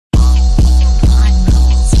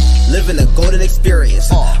living a golden experience.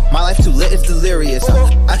 My life too lit, it's delirious.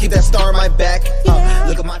 I keep that star on my back.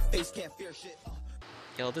 Look at my face, can't fear shit.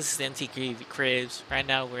 Yo, this is the MTV CRIBS. Right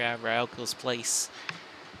now we're at Raelko's place.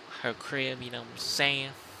 Her crib, you know what I'm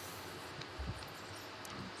saying?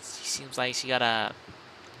 She seems like she got a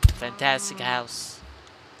fantastic house.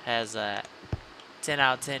 Has a 10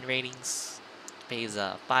 out of 10 ratings. Pays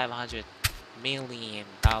 $500 million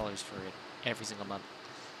for it every single month.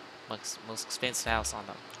 Most expensive house on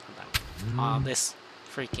this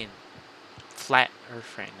freaking flat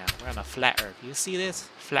earth right now. We're on a flat earth. You see this?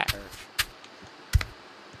 Flat earth.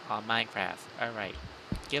 On Minecraft. Alright.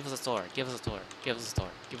 Give us a tour. Give us a tour. Give us a tour.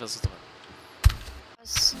 Give us a tour.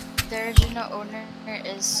 The original owner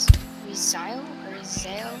is Rizal, however you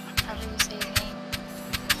say his name.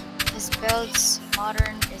 His build's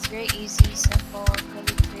modern, it's very easy, simple,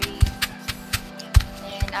 really pretty.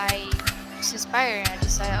 And I was inspired and I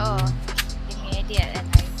decided, oh, give me an idea, and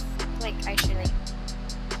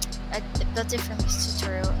I built it from his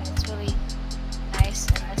tutorial, and it's really nice.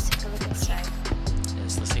 And let's take a look inside.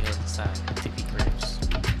 Yes, let's take a look inside. MTV CRIBS.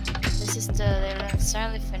 This is they're not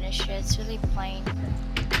necessarily finished yet. It's really plain.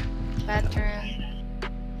 Bathroom.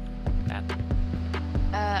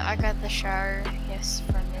 I got the shower, yes,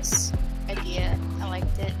 from this idea. I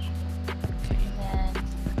liked it. And then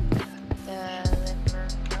the living room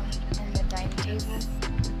and the dining table.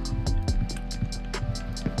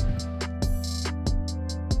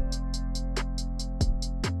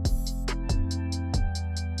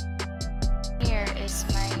 Here is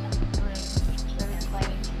my room, really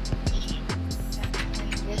plain.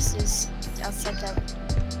 And this is outside the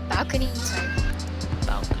balcony inside.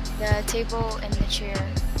 The table and the chair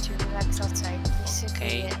to relax outside.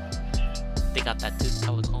 Basically, okay. They got that good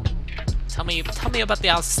color home. Tell me about the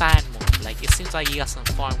outside more. Like, it seems like you got some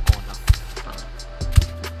farm going on.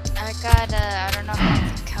 I got I don't know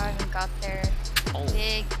how I even got there. Oh,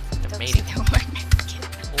 Big. they're mating. Oh.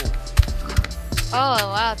 Oh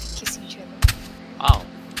wow, they're kissing each other.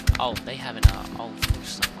 Oh, they having a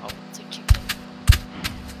It's a chicken.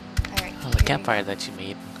 Alright. Oh, the campfire that you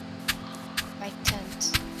made. My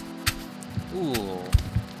tent. Ooh.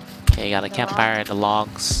 Okay, got a campfire and the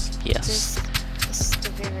logs. Yes. This is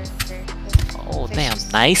the river. Oh, damn.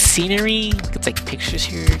 Nice scenery. We could take pictures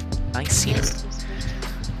here. Nice scenery.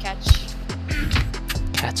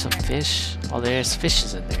 Catch some fish. Oh, there's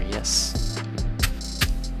fishes in there. Yes.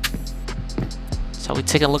 So we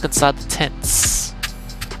take a look inside the tents.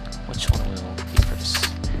 Which one will be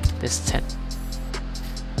first? This tent.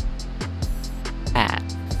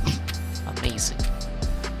 Amazing.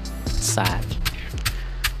 Side.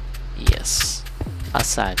 Yes. A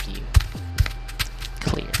side view.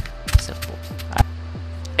 Clear. Simple.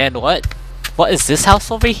 And what? What is this house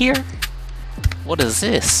over here? What is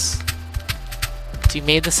this? You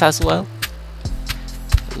made this as well?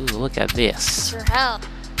 Ooh, look at this. It's your house.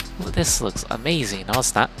 Well, this looks amazing. No,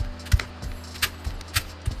 it's not.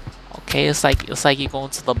 Okay, it's like you going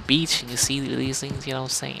to the beach and you see these things. You know what I'm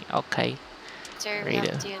saying? Okay. Ready a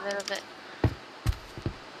little bit.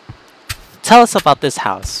 Tell us about this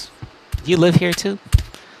house. You live here too?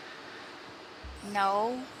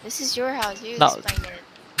 No, this is your house. You No, explain it.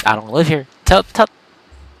 I don't live here. Tell.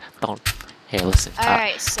 Don't. Here, listen.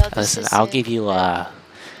 Alright, so this listen. is I'll give you I'll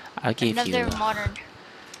give you another modern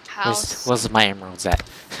house. Where's my emeralds at?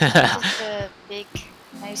 This is the big,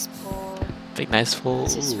 nice pool. Big nice pool.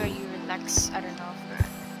 This is Ooh. where you relax. I don't know.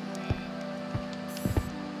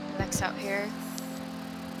 Relax out here.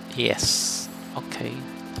 Yes. Okay.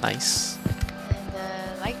 Nice. And the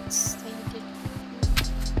lights that you did.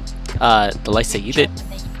 The lights that you did. And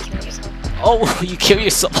then you kill yourself. Oh, you kill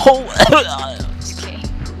yourself. Oh. Just kidding.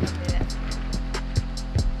 Don't do that.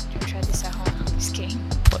 Don't try this at home. Just kidding.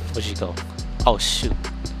 Where'd you go? Oh shoot.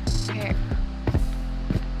 Here.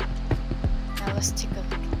 Now let's take a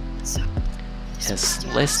look inside. Yes.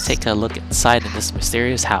 Let's take a look inside in this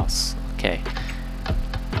mysterious house. Okay.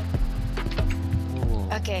 Ooh.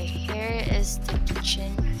 Okay, here is the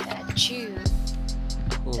kitchen that you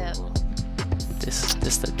built. Ooh. This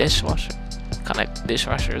the dishwasher. What kind of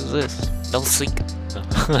dishwasher is this? No sink. No.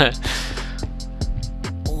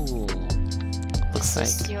 Ooh. Looks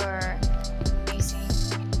This is your amazing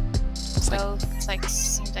stove. It's like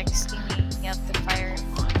seems like steaming up the fire.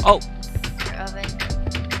 Oh. Your oven.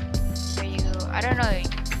 For you, I don't know.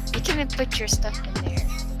 You can put your stuff in there.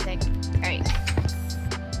 Like, alright.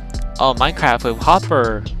 Oh, Minecraft with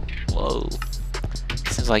Hopper. Whoa.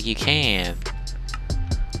 Seems like you can.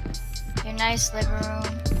 Your nice living room.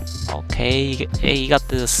 Okay, hey, you got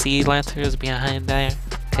the sea lanterns behind there.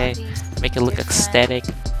 Okay, make it look aesthetic.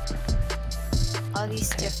 All these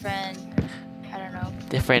different, I don't know,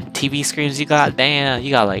 Different TV screens you got. Damn,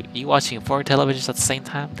 you got like you watching 4 televisions at the same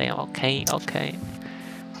time. Damn. Okay. Okay.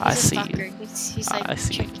 I He's a see stalker. you. He's I like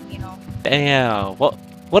see. checking, you know. Damn.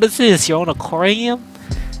 What is this? Your own aquarium?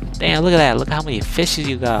 Damn. Look at that. Look how many fishes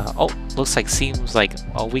you got. Oh, seems like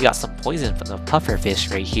oh we got some poison for the puffer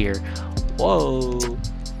fish right here. Whoa.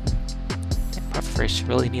 That puffer fish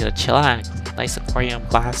really need to chillax. Nice aquarium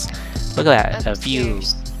glass. Look at that view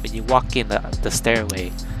Upstairs. when you walk in the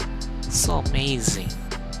stairway. So amazing.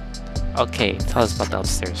 Okay, tell us about the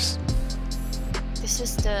upstairs. This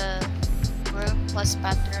is the room plus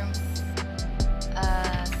bathroom.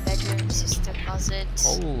 Bedroom. This is the closet.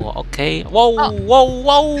 Oh, okay. Whoa, Oh. whoa,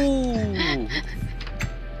 whoa.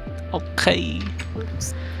 Okay.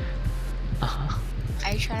 Oops. Uh-huh.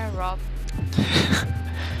 Are you trying to rob?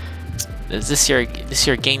 Is this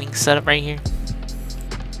your gaming setup right here?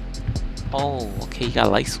 Oh, okay. You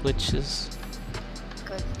got light switches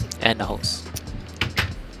Good. and a hose.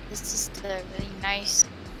 This is the really nice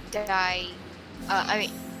dye. I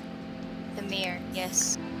mean, the mirror.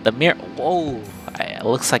 Yes. The mirror. Whoa. It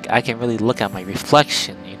looks like I can really look at my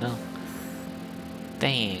reflection. You know.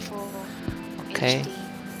 Dang. Full Okay. HD.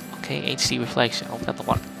 Okay. HD reflection. Oh, we got the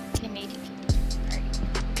water. 1080p.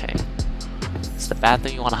 Okay. It's the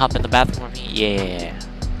bathroom. You want to hop in the bathroom with me? Yeah.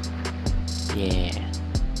 Yeah.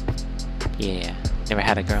 Yeah. Never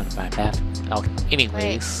had a girl in my bathroom. Oh,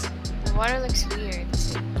 anyways. The water looks weird.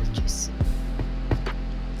 It's like just.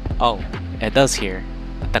 Oh, it does here.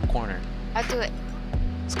 At the corner. I'll do it.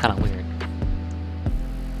 It's kind of weird.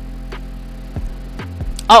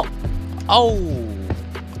 Oh! Oh!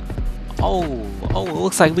 Oh! Oh, it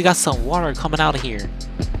looks like we got some water coming out of here.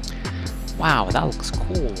 Wow, that looks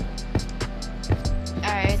cool.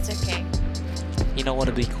 Alright, it's okay. You know what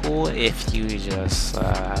would be cool if you just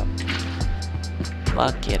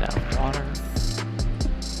bucket of water.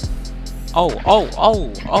 Oh, oh,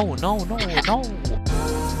 oh, oh, no, no, no.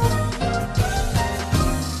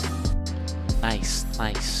 Nice,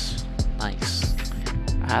 nice, nice.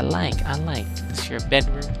 I like. This your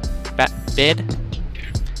bedroom? Bed?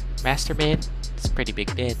 Master bed? It's a pretty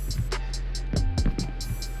big bed.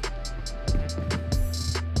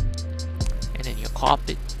 And then your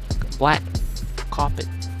carpet, black carpet.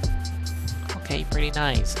 Okay, pretty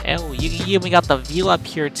nice. Oh, you even got the view up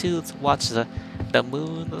here too to watch the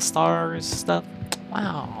moon, the stars, stuff.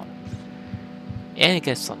 Wow. And it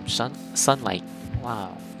gets some sunlight.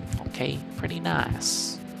 Wow. Okay, pretty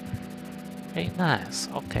nice. Pretty nice.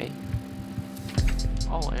 Okay.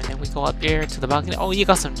 Oh, and then we go up there to the balcony. Oh, you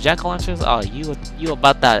got some jack-o'-lanterns. Oh, you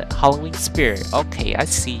about that Halloween spirit. Okay, I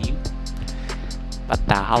see you. About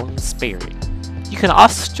that Halloween spirit. You can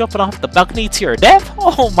also jump off the balcony to your death.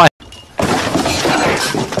 Oh my.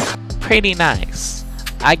 Pretty nice.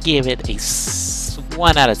 I give it a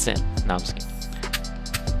 1 out of 10. No, I'm just kidding.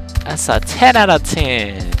 That's a 10 out of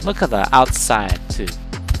 10. Look at the outside too.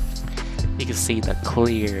 You can see the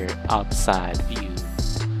clear outside view.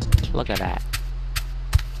 Look at that.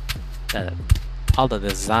 All the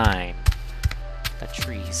design. The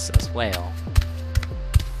trees as well.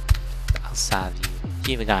 The outside view.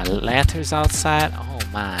 You even got lanterns outside. Oh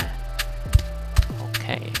my.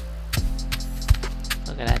 Okay.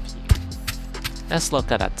 Look at that view. Let's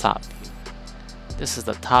look at the top view. This is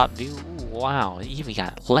the top view. Ooh, wow. You even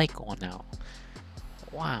got light going out.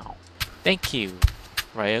 Wow. Thank you,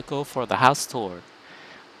 Ryoko, for the house tour.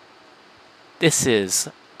 This is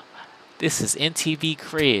MTV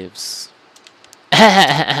CRIBS.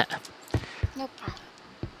 No problem.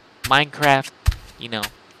 Minecraft, you know,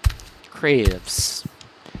 CRIBS.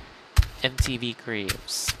 MTV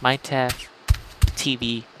CRIBS. Minecraft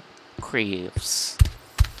TV CRIBS.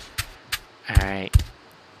 Alright.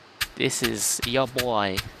 This is your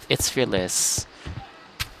boy. It's Fearless.